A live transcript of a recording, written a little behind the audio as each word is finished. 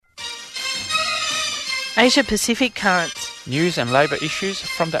Asia-Pacific Currents. News and labour issues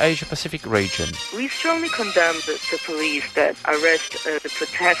from the Asia-Pacific region. We strongly condemn the police that arrest the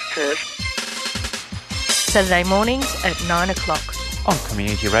protesters. Saturday mornings at 9 o'clock. On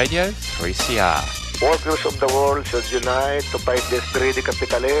Community Radio 3CR. Workers of the world should unite to fight this greedy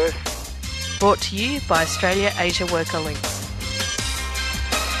capitalists. Brought to you by Australia Asia Worker Links.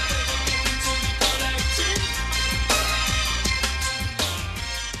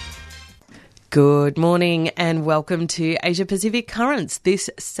 Good morning and welcome to Asia Pacific Currents this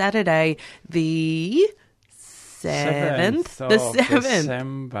Saturday, the 7th. The 7th.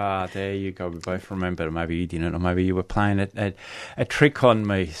 December. There you go. We both remember. Maybe you didn't, or maybe you were playing a trick on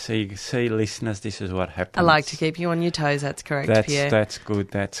me. See, listeners, this is what happens. I like to keep you on your toes. That's correct, Pierre. That's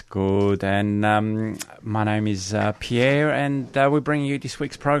good. And my name is Pierre, and we bring you this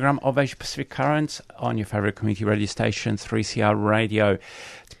week's program of Asia Pacific Currents on your favourite community radio station, 3CR Radio.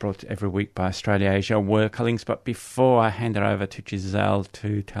 It's brought every week by Australia Asia Worker Links. But before I hand it over to Giselle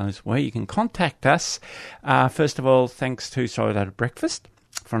to tell us where you can contact us, first of all, thanks to Solidarity Breakfast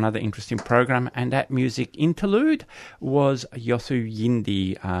for another interesting program. And that music interlude was Yosu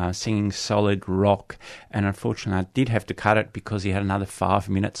Yindi singing Solid Rock. And unfortunately, I did have to cut it because he had another 5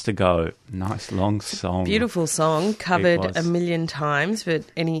 minutes to go. Nice long song. Beautiful song, covered a million times. But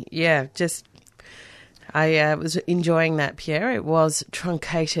I was enjoying that, Pierre. It was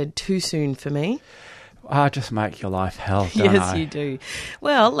truncated too soon for me. I just make your life hell, don't I? Yes, you do.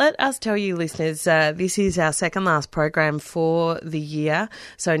 Well, let us tell you, listeners, this is our second last program for the year.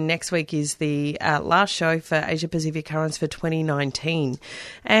 So next week is the last show for Asia Pacific Currents for 2019.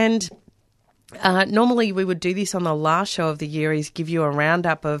 And normally we would do this on the last show of the year, is give you a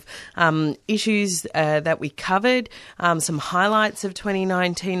roundup of issues that we covered, some highlights of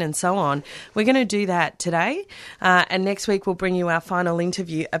 2019 and so on. We're going to do that today, and next week we'll bring you our final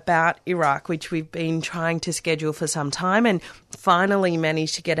interview about Iraq, which we've been trying to schedule for some time and finally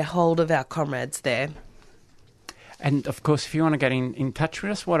managed to get a hold of our comrades there. And, of course, if you want to get in touch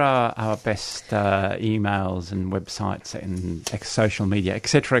with us, what are our best emails and websites and social media,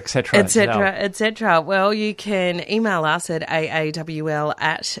 etc., etc.? Etc. Well, you can email us at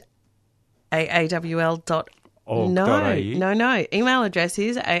aawl@aawl.org.au. No. Email address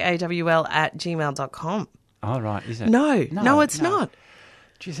is aawl@gmail.com. Oh, right. Is it? No, it's not.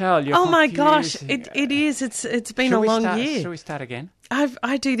 Giselle, you're confused. My gosh, it is. It's been a long year. Should we start again?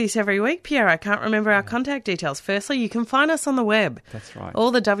 I do this every week, Pierre. I can't remember our contact details. Firstly, you can find us on the web. That's right.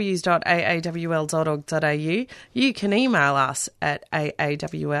 All the w's.aawl.org.au. You can email us at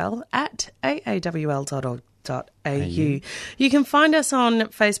aawl@aawl.org.au. You can find us on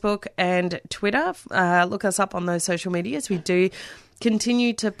Facebook and Twitter. Look us up on those social medias. We do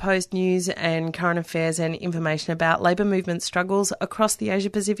continue to post news and current affairs and information about labour movement struggles across the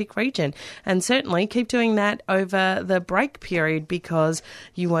Asia-Pacific region. And certainly keep doing that over the break period, because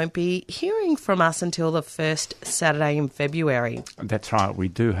you won't be hearing from us until the first Saturday in February. That's right. We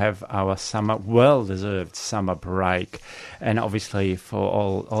do have our well-deserved summer break. And obviously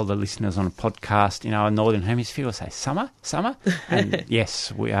for all the listeners on the podcast in our Northern Hemisphere will say, summer? And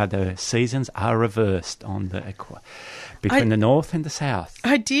yes, the seasons are reversed on the between the north and the south.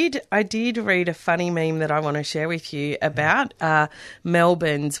 I did read a funny meme that I want to share with you about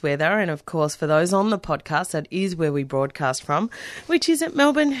Melbourne's weather. And, of course, for those on the podcast, that is where we broadcast from, which is that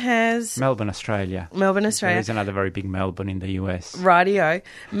Melbourne, Australia. There is another very big Melbourne in the US. Rightio.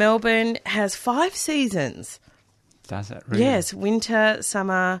 Melbourne has 5 seasons. Does it really? Yes, winter,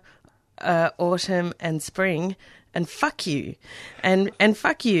 summer, autumn and spring. And fuck you. And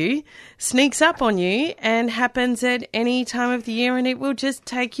fuck you sneaks up on you and happens at any time of the year, and it will just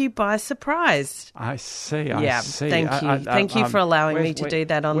take you by surprise. I see. Thank you. Thank you for allowing me to do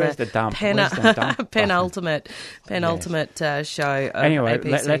that on the penultimate show of Anyway,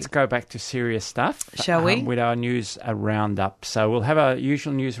 ABC. Let's go back to serious stuff. Shall we? With our news roundup. So we'll have our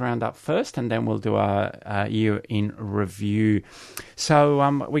usual news roundup first, and then we'll do our year in review.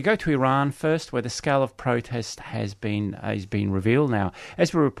 So we go to Iran first, where the scale of protest has been revealed now.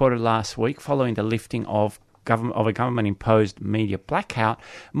 As we reported last week, following the lifting of a government-imposed media blackout,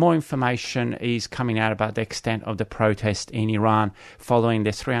 more information is coming out about the extent of the protest in Iran following the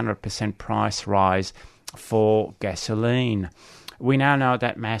 300% price rise for gasoline. We now know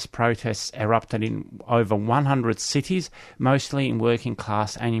that mass protests erupted in over 100 cities, mostly in working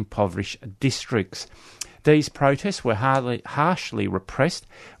class and impoverished districts. These protests were harshly repressed,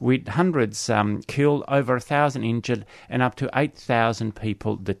 with hundreds killed, over 1,000 injured, and up to 8,000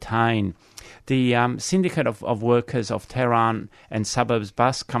 people detained. The Syndicate of Workers of Tehran and Suburbs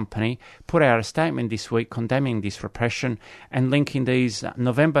Bus Company put out a statement this week condemning this repression and linking these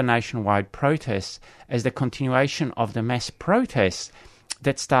November nationwide protests as the continuation of the mass protests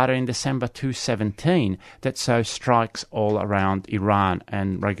that started in December 2017 that saw strikes all around Iran,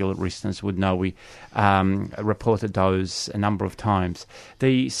 and regular listeners would know we reported those a number of times.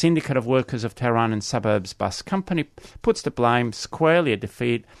 The Syndicate of Workers of Tehran and Suburbs Bus Company puts the blame squarely at the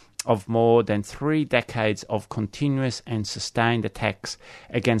feet of more than 3 decades of continuous and sustained attacks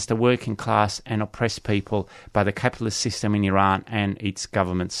against the working class and oppressed people by the capitalist system in Iran and its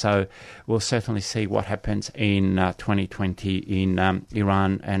government. So we'll certainly see what happens in 2020 in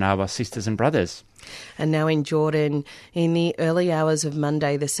Iran and our sisters and brothers. And now in Jordan, in the early hours of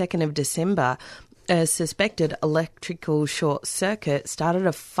Monday, the 2nd of December, a suspected electrical short circuit started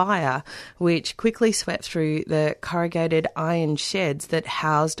a fire which quickly swept through the corrugated iron sheds that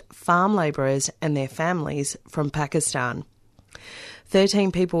housed farm labourers and their families from Pakistan.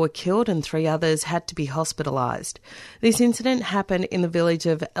 13 people were killed and 3 others had to be hospitalised. This incident happened in the village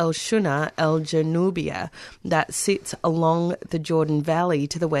of El Shuna El Janubia that sits along the Jordan Valley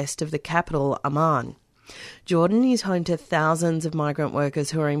to the west of the capital, Amman. Jordan is home to thousands of migrant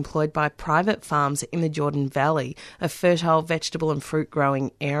workers who are employed by private farms in the Jordan Valley, a fertile vegetable and fruit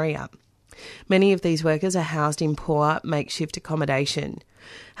growing area. Many of these workers are housed in poor makeshift accommodation.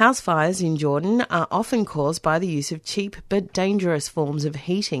 House fires in Jordan are often caused by the use of cheap but dangerous forms of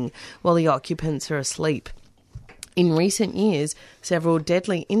heating while the occupants are asleep. In recent years, several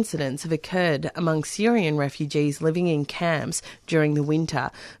deadly incidents have occurred among Syrian refugees living in camps during the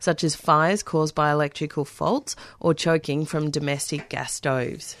winter, such as fires caused by electrical faults or choking from domestic gas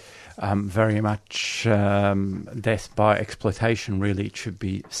stoves. Very much death by exploitation, really, it should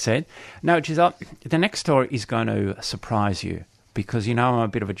be said. Now, Giselle, the next story is going to surprise you because, you know, I'm a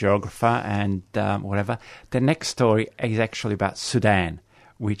bit of a geographer and whatever. The next story is actually about Sudan,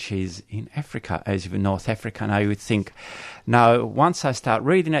 which is in Africa, as in North Africa. Now, you would think, no, once I start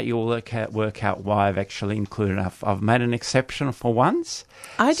reading it, you'll work out why I've actually included it. I've made an exception for once.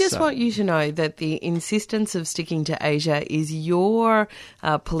 I just want you to know that the insistence of sticking to Asia is your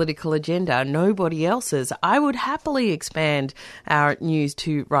political agenda, nobody else's. I would happily expand our news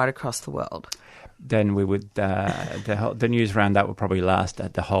to right across the world. Then we would, the news round that would probably last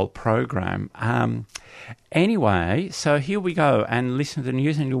the whole program. Anyway, so here we go, and listen to the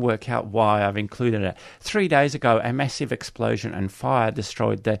news and you'll work out why I've included it. 3 days ago, a massive explosion and fire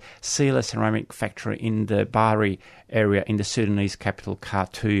destroyed the Sila ceramic factory in the Bari area in the Sudanese capital,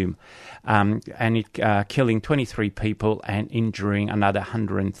 Khartoum, and it killing 23 people and injuring another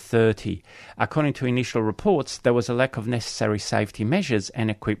 130. According to initial reports, there was a lack of necessary safety measures and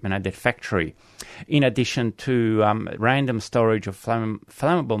equipment at the factory, in addition to random storage of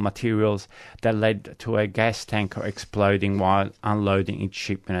flammable materials that led to a gas tanker exploding while unloading its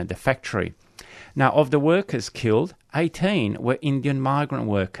shipment at the factory. Now, of the workers killed, 18 were Indian migrant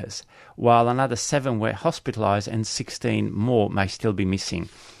workers, while another 7 were hospitalised and 16 more may still be missing.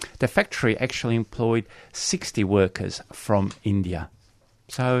 The factory actually employed 60 workers from India.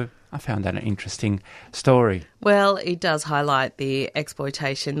 So I found that an interesting story. Well, it does highlight the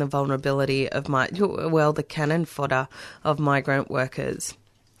exploitation, the vulnerability of the cannon fodder of migrant workers.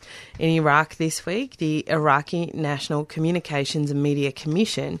 In Iraq this week, the Iraqi National Communications and Media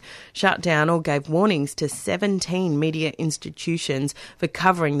Commission shut down or gave warnings to 17 media institutions for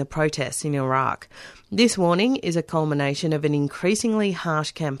covering the protests in Iraq. This warning is a culmination of an increasingly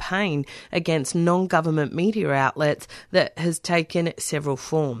harsh campaign against non-government media outlets that has taken several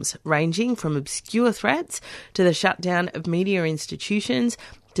forms, ranging from obscure threats to the shutdown of media institutions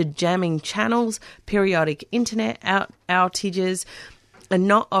to jamming channels, periodic internet outages, and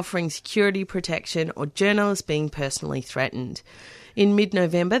not offering security protection or journalists being personally threatened. In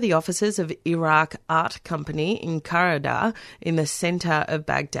mid-November, the offices of Iraq Art Company in Qaradar, in the centre of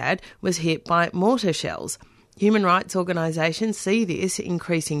Baghdad, was hit by mortar shells. Human rights organisations see this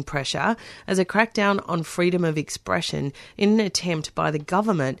increasing pressure as a crackdown on freedom of expression in an attempt by the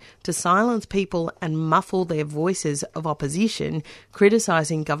government to silence people and muffle their voices of opposition,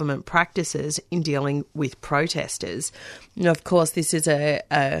 criticising government practices in dealing with protesters. And of course, this is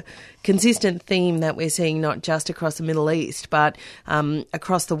a consistent theme that we're seeing not just across the Middle East, but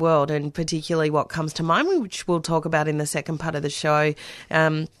across the world, and particularly what comes to mind, which we'll talk about in the second part of the show,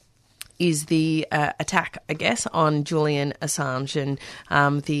 is the attack, I guess, on Julian Assange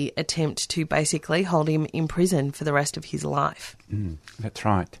and the attempt to basically hold him in prison for the rest of his life. That's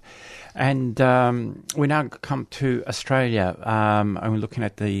right. And we now come to Australia, and we're looking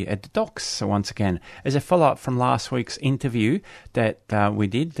at the docks once again. As a follow-up from last week's interview that we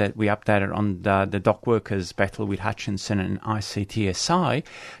updated on the dock workers' battle with Hutchinson and ICTSI,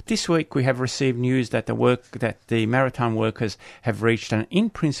 this week we have received news that the maritime workers have reached an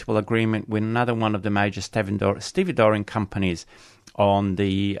in-principle agreement with another one of the major stevedoring companies on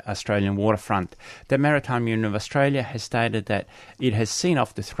the Australian waterfront. The Maritime Union of Australia has stated that it has seen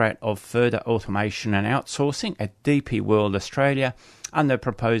off the threat of further automation and outsourcing at DP World Australia under a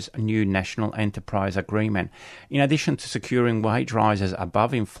proposed new national enterprise agreement. In addition to securing wage rises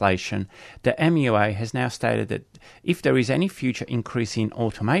above inflation, the MUA has now stated that if there is any future increase in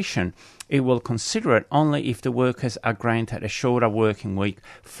automation, it will consider it only if the workers are granted a shorter working week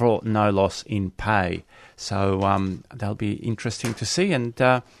for no loss in pay. So that'll be interesting to see. And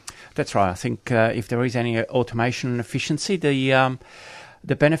that's right. I think if there is any automation and efficiency, the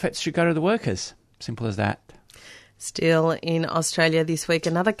benefits should go to the workers. Simple as that. Still in Australia this week,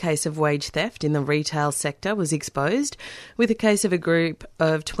 another case of wage theft in the retail sector was exposed, with a case of a group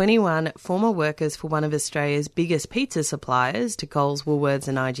of 21 former workers for one of Australia's biggest pizza suppliers, to Coles, Woolworths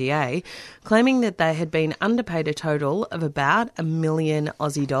and IGA, claiming that they had been underpaid a total of about $1 million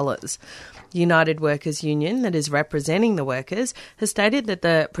Aussie dollars. The United Workers Union, that is representing the workers, has stated that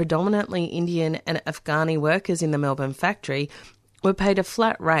the predominantly Indian and Afghani workers in the Melbourne factory were paid a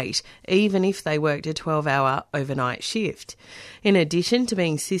flat rate, even if they worked a 12-hour overnight shift. In addition to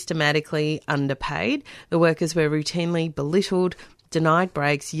being systematically underpaid, the workers were routinely belittled, denied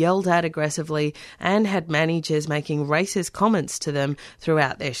breaks, yelled at aggressively, and had managers making racist comments to them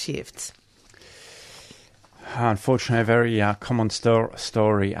throughout their shifts. Unfortunately, a very common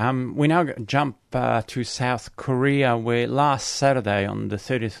story. We now jump to South Korea, where last Saturday, on the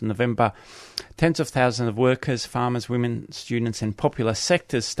 30th of November, tens of thousands of workers, farmers, women, students and popular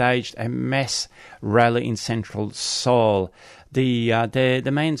sectors staged a mass rally in central Seoul.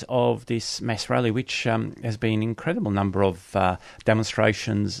 The means of this mass rally, which has been an incredible number of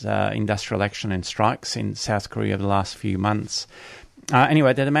demonstrations, industrial action and strikes in South Korea over the last few months.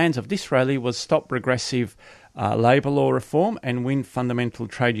 Anyway, the demands of this rally was stop regressive labour law reform and win fundamental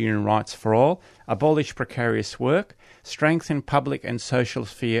trade union rights for all, abolish precarious work, strengthen public and social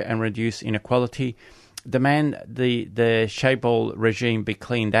sphere and reduce inequality, demand the Chaebol regime be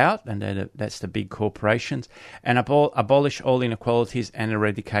cleaned out, and that's the big corporations, and abolish all inequalities and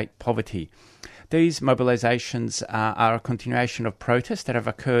eradicate poverty. These mobilisations are a continuation of protests that have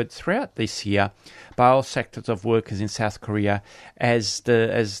occurred throughout this year by all sectors of workers in South Korea as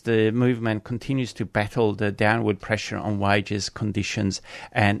the movement continues to battle the downward pressure on wages, conditions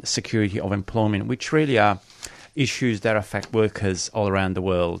and security of employment, which really are issues that affect workers all around the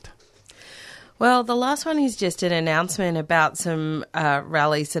world. Well, the last one is just an announcement about some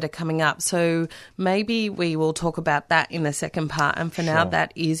rallies that are coming up. So maybe we will talk about that in the second part. And for now,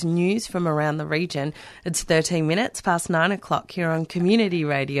 that is news from around the region. It's 13 minutes past 9 o'clock here on Community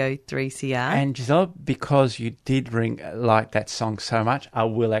Radio 3CR. And Giselle, because you did like that song so much, I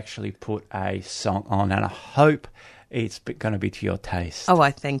will actually put a song on, and I hope it's going to be to your taste. Oh,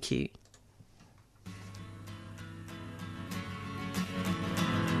 I thank you.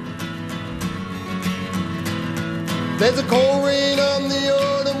 There's a cold rain on the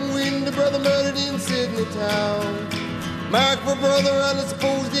autumn wind, a brother murdered in Sydney town. Mark for brother on a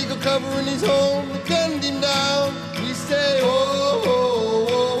supposed eagle covering his home, they gunned him down. We say, oh, oh,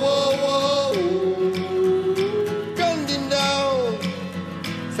 oh, oh, oh, gunned him down.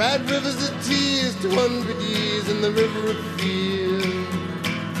 Sad rivers of tears, 200 years in the river of fear,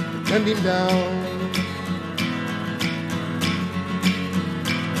 they gunned him down.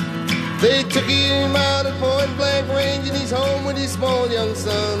 They took him out at point blank range in his home with his small young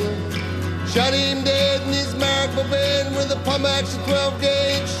son. Shot him dead in his markable bed with a pump action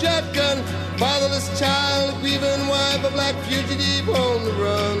 12-gauge shotgun. Fatherless child, grieving wife, a black fugitive on the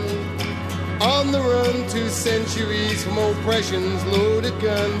run. On the run, 2 centuries from oppression's loaded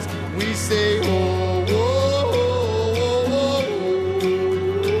guns. We say, oh, oh, oh, oh,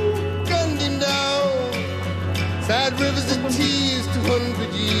 oh. Gunned him down. Sad rivers of tears,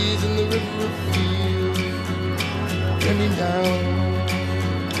 200 years in the river of fear, gunned him down.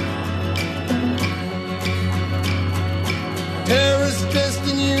 Terrorists dressed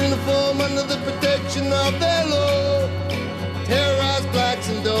in uniform under the protection of their law. Terrorized blacks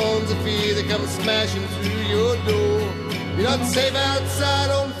and dawns of fear, they come smashing through your door. You're not safe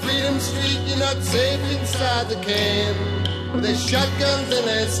outside on Freedom Street, you're not safe inside the can. With their shotguns and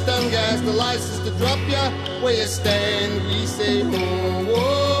their stun gas, the license to drop ya where you stand. We say, whoa,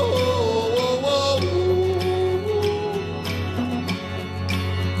 whoa, whoa, whoa, whoa.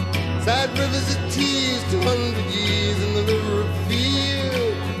 Sad rivers of tears, 200 years in the river of fear.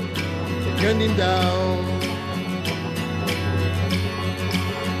 They gunned him down.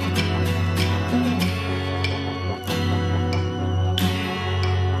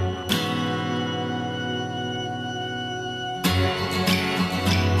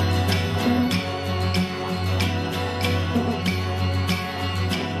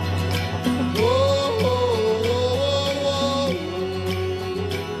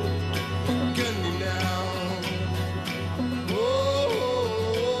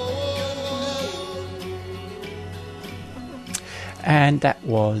 And that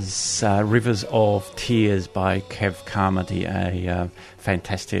was Rivers of Tears by Kev Carmody, a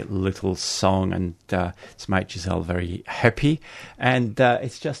fantastic little song, and it's made Giselle very happy. And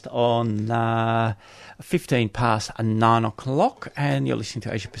it's just on 15 past 9 o'clock, and you're listening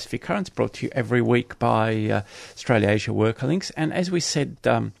to Asia Pacific Currents, brought to you every week by Australia-Asia Worker Links. And as we said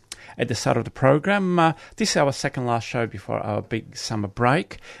at the start of the program, this is our second last show before our big summer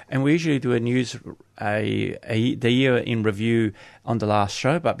break, and we usually do the year in review on the last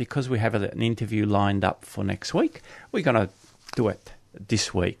show, but because we have an interview lined up for next week, we're going to do it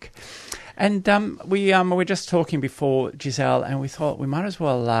this week. And we were just talking before, Giselle, and we thought we might as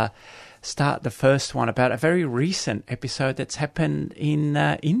well start the first one about a very recent episode that's happened in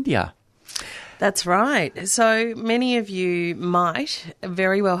India. That's right. So many of you might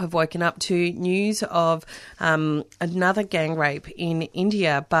very well have woken up to news of another gang rape in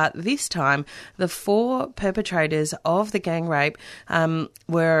India, but this time the 4 perpetrators of the gang rape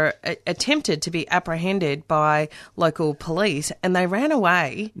were attempted to be apprehended by local police, and they ran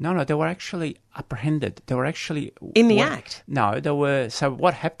away. No, they were actually apprehended. They were actually... In the act? No, they were... So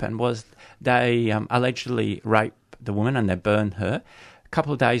what happened was they allegedly raped the woman and they burned her. A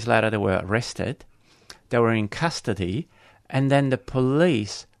couple of days later, they were arrested. They were in custody, and then the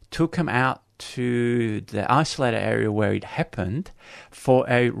police took them out to the isolated area where it happened for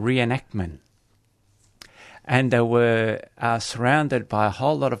a reenactment. And they were surrounded by a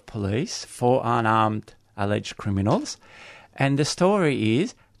whole lot of police, 4 unarmed alleged criminals. And the story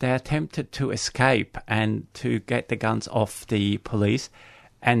is they attempted to escape and to get the guns off the police,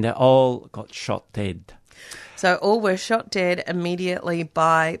 and they all got shot dead. So all were shot dead immediately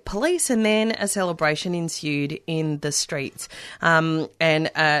by police, and then a celebration ensued in the streets. And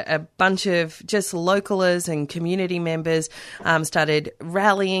a bunch of just localers and community members started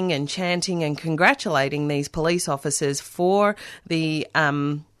rallying and chanting and congratulating these police officers for the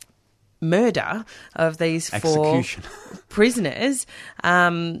murder of these 4 prisoners,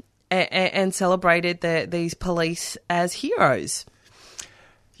 and celebrated these police as heroes.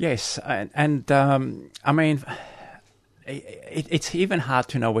 Yes, and I mean, it's even hard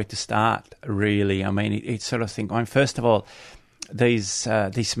to know where to start, really. I mean, it's sort of thing. I mean, first of all, these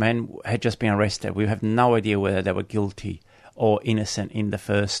men had just been arrested. We have no idea whether they were guilty or innocent in the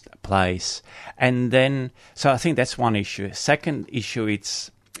first place. And then, so I think that's one issue. Second issue, it's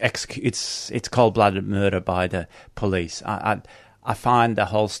cold-blooded murder by the police. I find the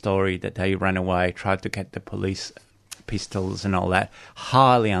whole story that they ran away, tried to get the police pistols and all that,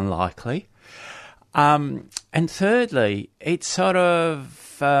 highly unlikely. And thirdly, it sort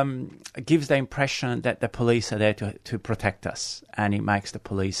of gives the impression that the police are there to protect us, and it makes the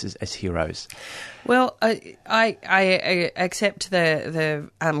police as heroes. Well, I accept the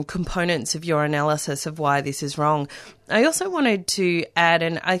components of your analysis of why this is wrong. I also wanted to add,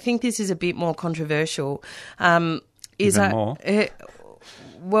 and I think this is a bit more controversial, more?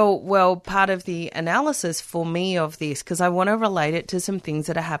 Well, part of the analysis for me of this, because I want to relate it to some things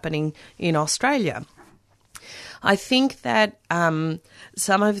that are happening in Australia. I think that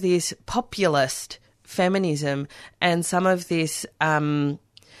some of this populist feminism and some of this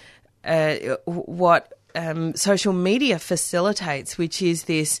social media facilitates, which is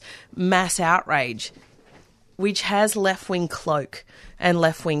this mass outrage, which has left-wing cloak and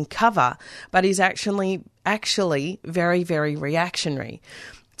left-wing cover, but is actually very, very reactionary.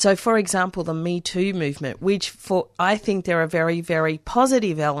 So, for example, the Me Too movement, which I think there are very, very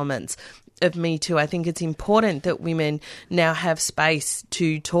positive elements of Me Too. I think it's important that women now have space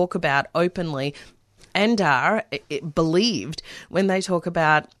to talk about openly and are believed when they talk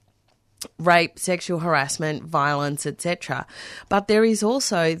about rape, sexual harassment, violence, etc. But there is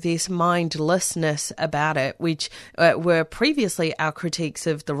also this mindlessness about it, which were previously our critiques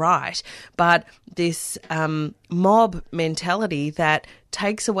of the right, but this mob mentality that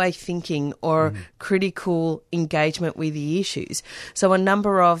takes away thinking or critical engagement with the issues. So a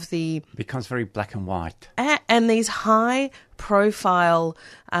number of the... becomes very black and white. And these high-profile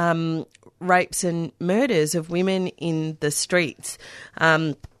rapes and murders of women in the streets,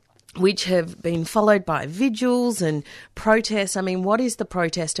 which have been followed by vigils and protests. I mean, what is the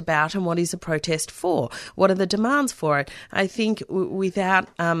protest about and what is the protest for? What are the demands for it? I think without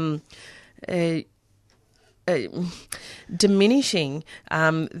diminishing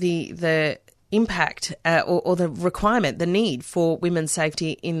the impact or the requirement, the need for women's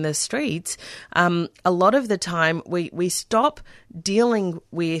safety in the streets, a lot of the time we stop dealing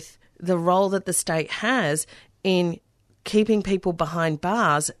with the role that the state has in keeping people behind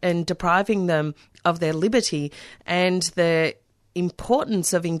bars and depriving them of their liberty and the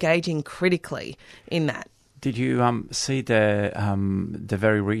importance of engaging critically in that. Did you see the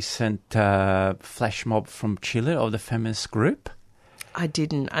very recent flash mob from Chile of the feminist group? I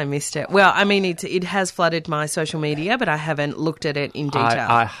didn't. I missed it. Well, I mean, it has flooded my social media, but I haven't looked at it in detail.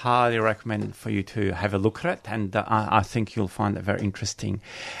 I highly recommend for you to have a look at it, and I think you'll find it very interesting.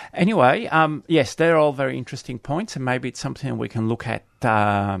 Anyway, yes, they're all very interesting points, and maybe it's something we can look at,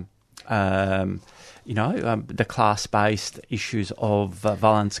 the class-based issues of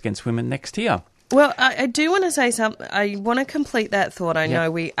violence against women next year. Well, I do want to say something. I want to complete that thought. I know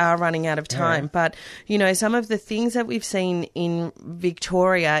we are running out of time, but, some of the things that we've seen in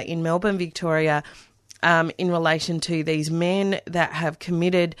Victoria, in Melbourne, Victoria, in relation to these men that have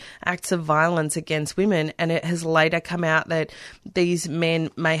committed acts of violence against women, and it has later come out that these men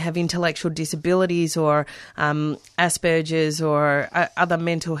may have intellectual disabilities or Asperger's or other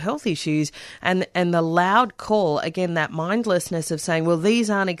mental health issues, and the loud call, again, that mindlessness of saying, well,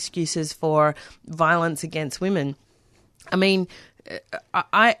 these aren't excuses for violence against women. I mean,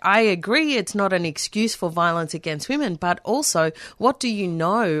 I agree it's not an excuse for violence against women, but also what do you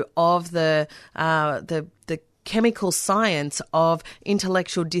know of the chemical science of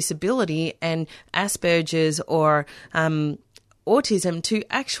intellectual disability and Asperger's or autism to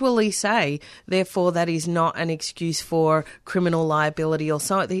actually say, therefore, that is not an excuse for criminal liability or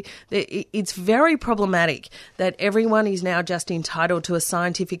so. It's very problematic that everyone is now just entitled to a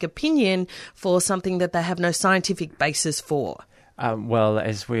scientific opinion for something that they have no scientific basis for. Well,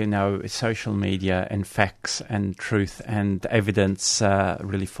 as we know, social media and facts and truth and evidence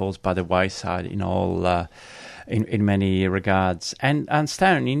really falls by the wayside in all in many regards. And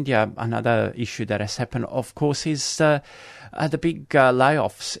staying in India, another issue that has happened, of course, is the big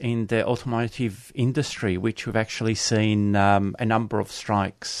layoffs in the automotive industry, which we've actually seen a number of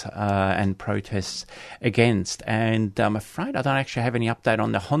strikes and protests against. And I'm afraid I don't actually have any update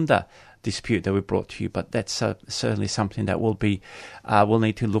on the Honda dispute that we brought to you, but that's certainly something that we'll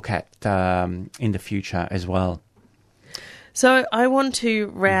need to look at in the future as well. So I want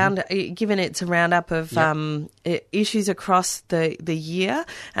to given it's a roundup of issues across the year,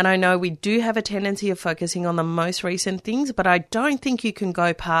 and I know we do have a tendency of focusing on the most recent things, but I don't think you can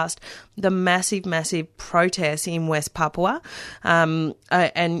go past the massive protests in West Papua. And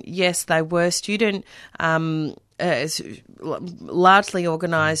yes, they were student largely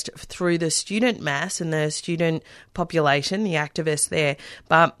organised through the student mass and the student population, the activists there,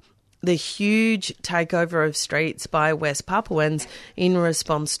 but the huge takeover of streets by West Papuans in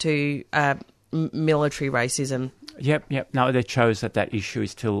response to military racism. Yep. No, that shows that issue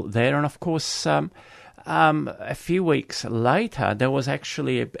is still there. And of course, a few weeks later, there was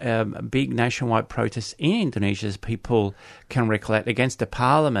actually a big nationwide protest in Indonesia, as people can recollect, against the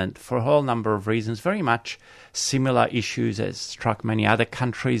parliament for a whole number of reasons, very much similar issues as struck many other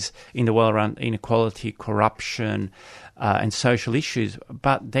countries in the world around inequality, corruption, and social issues.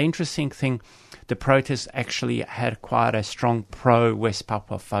 But the interesting thing, the protests actually had quite a strong pro-West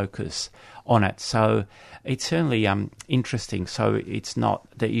Papua focus on it. So it's certainly interesting. So it's not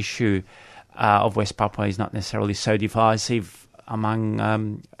the issue of West Papua is not necessarily so divisive among a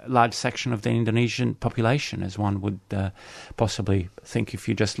large section of the Indonesian population as one would possibly think if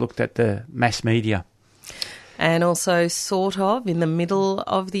you just looked at the mass media. And also, sort of, in the middle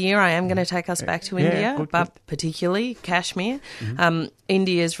of the year, I am going to take us back to India, good. Particularly Kashmir. Mm-hmm.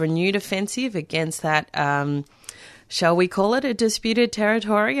 India's renewed offensive against that, shall we call it a disputed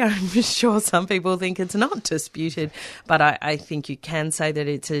territory? I'm sure some people think it's not disputed, but I think you can say that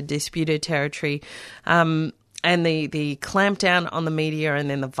it's a disputed territory. And the clampdown on the media and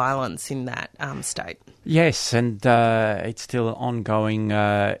then the violence in that state. Yes, and it's still an ongoing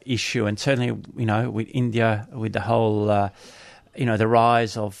issue, and certainly, with India, with the whole, the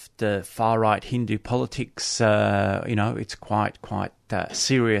rise of the far-right Hindu politics, it's quite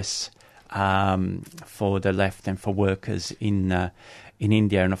serious for the left and for workers in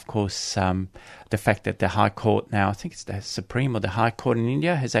India. And of course, the fact that the High Court now, I think it's the Supreme or the High Court in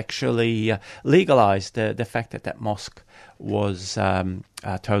India, has actually legalised the fact that mosque was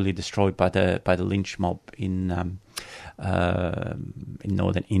totally destroyed by the lynch mob in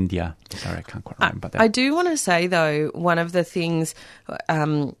northern India. Sorry, I can't quite remember that. I do want to say, though, one of the things,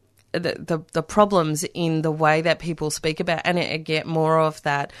 the problems in the way that people speak about, and it get more of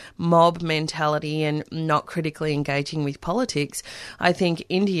that mob mentality and not critically engaging with politics. I think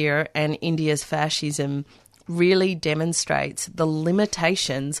India and India's fascism really demonstrates the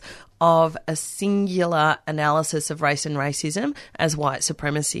limitations of a singular analysis of race and racism as white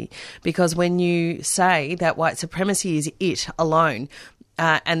supremacy. Because when you say that white supremacy is it alone,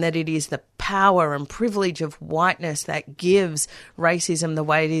 and that it is the power and privilege of whiteness that gives racism the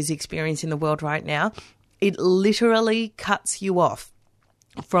way it is experienced in the world right now, it literally cuts you off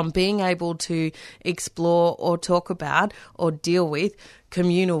from being able to explore or talk about or deal with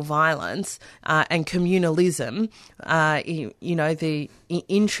communal violence and communalism,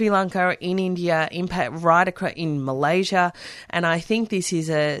 in Sri Lanka, in India, right across in Malaysia. And I think this is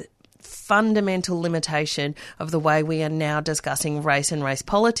a fundamental limitation of the way we are now discussing race and race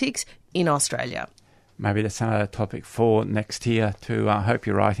politics in Australia. Maybe that's another topic for next year too. I hope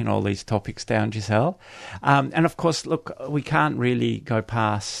you're writing all these topics down, Giselle. And of course, look, we can't really go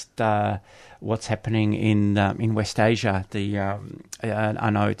past what's happening in West Asia. I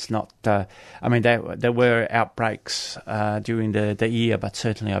know it's not. There were outbreaks during the year, but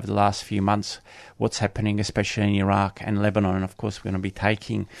certainly over the last few months, what's happening, especially in Iraq and Lebanon. And of course, we're going to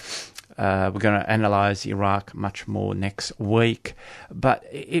be we're going to analyse Iraq much more next week, but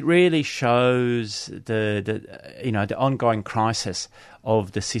it really shows the ongoing crisis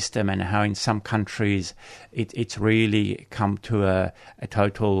of the system and how in some countries it's really come to a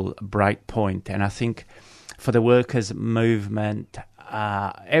total break point. And I think for the workers' movement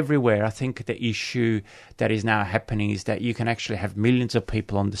everywhere, I think the issue that is now happening is that you can actually have millions of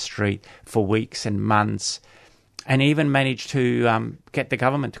people on the street for weeks and months, and even manage to get the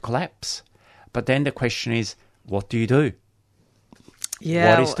government to collapse. But then the question is, what do you do?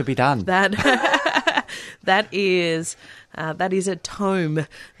 Yeah, what is to be done? That is a tome.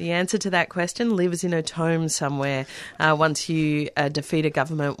 The answer to that question lives in a tome somewhere. Once you defeat a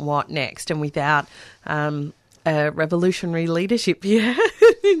government, what next? And without revolutionary leadership,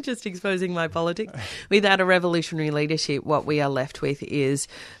 just exposing my politics. Without a revolutionary leadership, what we are left with is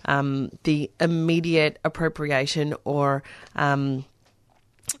the immediate appropriation or, what's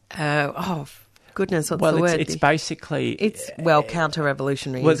the word? It's basically... It's,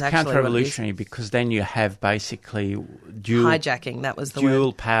 counter-revolutionary. Well, it's counter-revolutionary because then you have basically dual... Hijacking, that was the word.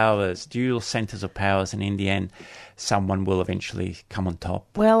 Dual powers, dual centres of powers, and in the end, someone will eventually come on top.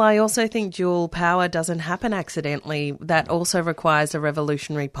 Well, I also think dual power doesn't happen accidentally. That also requires a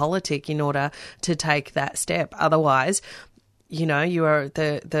revolutionary politic in order to take that step. Otherwise, you are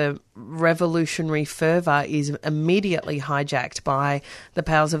the revolutionary fervour is immediately hijacked by the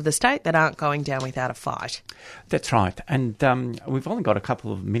powers of the state that aren't going down without a fight. That's right. And we've only got a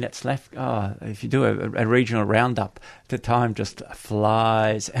couple of minutes left. If you do a regional roundup, the time just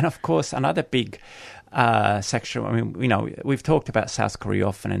flies. And of course, another big section. We've talked about South Korea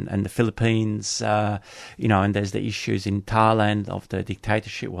often and the Philippines, and there's the issues in Thailand of the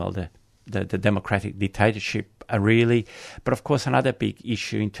dictatorship, the democratic dictatorship, really. But of course, another big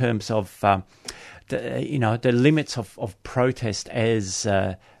issue in terms of the limits of protest as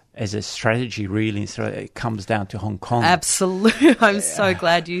a strategy, really. So it comes down to Hong Kong. Absolutely. I'm so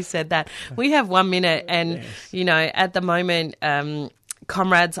glad you said that. We have 1 minute and, yes. At the moment,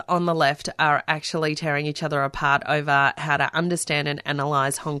 comrades on the left are actually tearing each other apart over how to understand and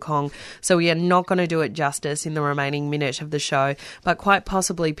analyse Hong Kong. So we are not going to do it justice in the remaining minute of the show. But quite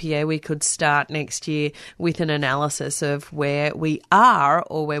possibly, Pierre, we could start next year with an analysis of where we are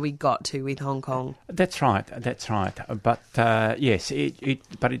or where we got to with Hong Kong. That's right. But yes,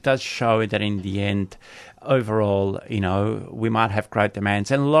 but it does show that in the end, overall, we might have great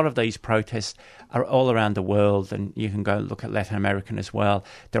demands. And a lot of these protests are all around the world, and you can go look at Latin American as well.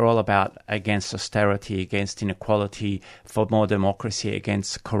 They're all about against austerity, against inequality, for more democracy,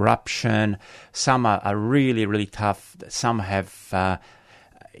 against corruption. Some are really, really tough. Some have,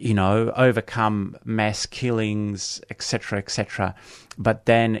 overcome mass killings, etc., etc. But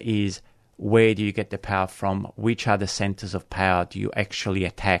then is, where do you get the power from? Which are the centres of power do you actually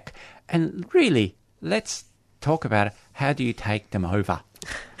attack? And really, let's talk about it. How do you take them over?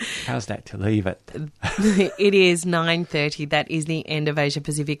 How's that to leave it? It is 9:30. That is the end of Asia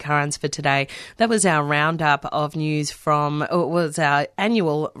Pacific Currents for today. That was our roundup of news our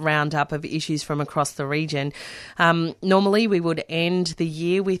annual roundup of issues from across the region. Normally we would end the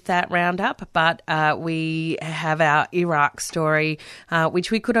year with that roundup, but we have our Iraq story, which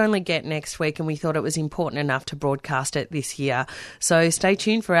we could only get next week, and we thought it was important enough to broadcast it this year. So stay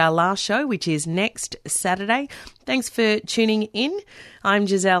tuned for our last show, which is next Saturday. Thanks for tuning in. I'm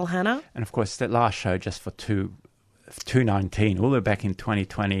Giselle Hanna. And of course, that last show just for 2019. We'll be back in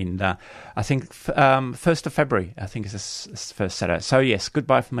 2020, and I think 1st of February, I think is the first Saturday. So yes,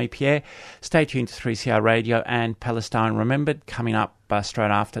 goodbye from me, Pierre. Stay tuned to 3CR Radio and Palestine Remembered, coming up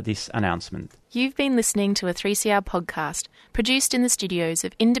straight after this announcement. You've been listening to a 3CR podcast, produced in the studios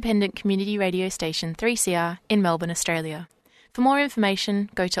of independent community radio station 3CR in Melbourne, Australia. For more information,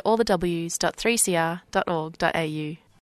 go to allthews.3cr.org.au.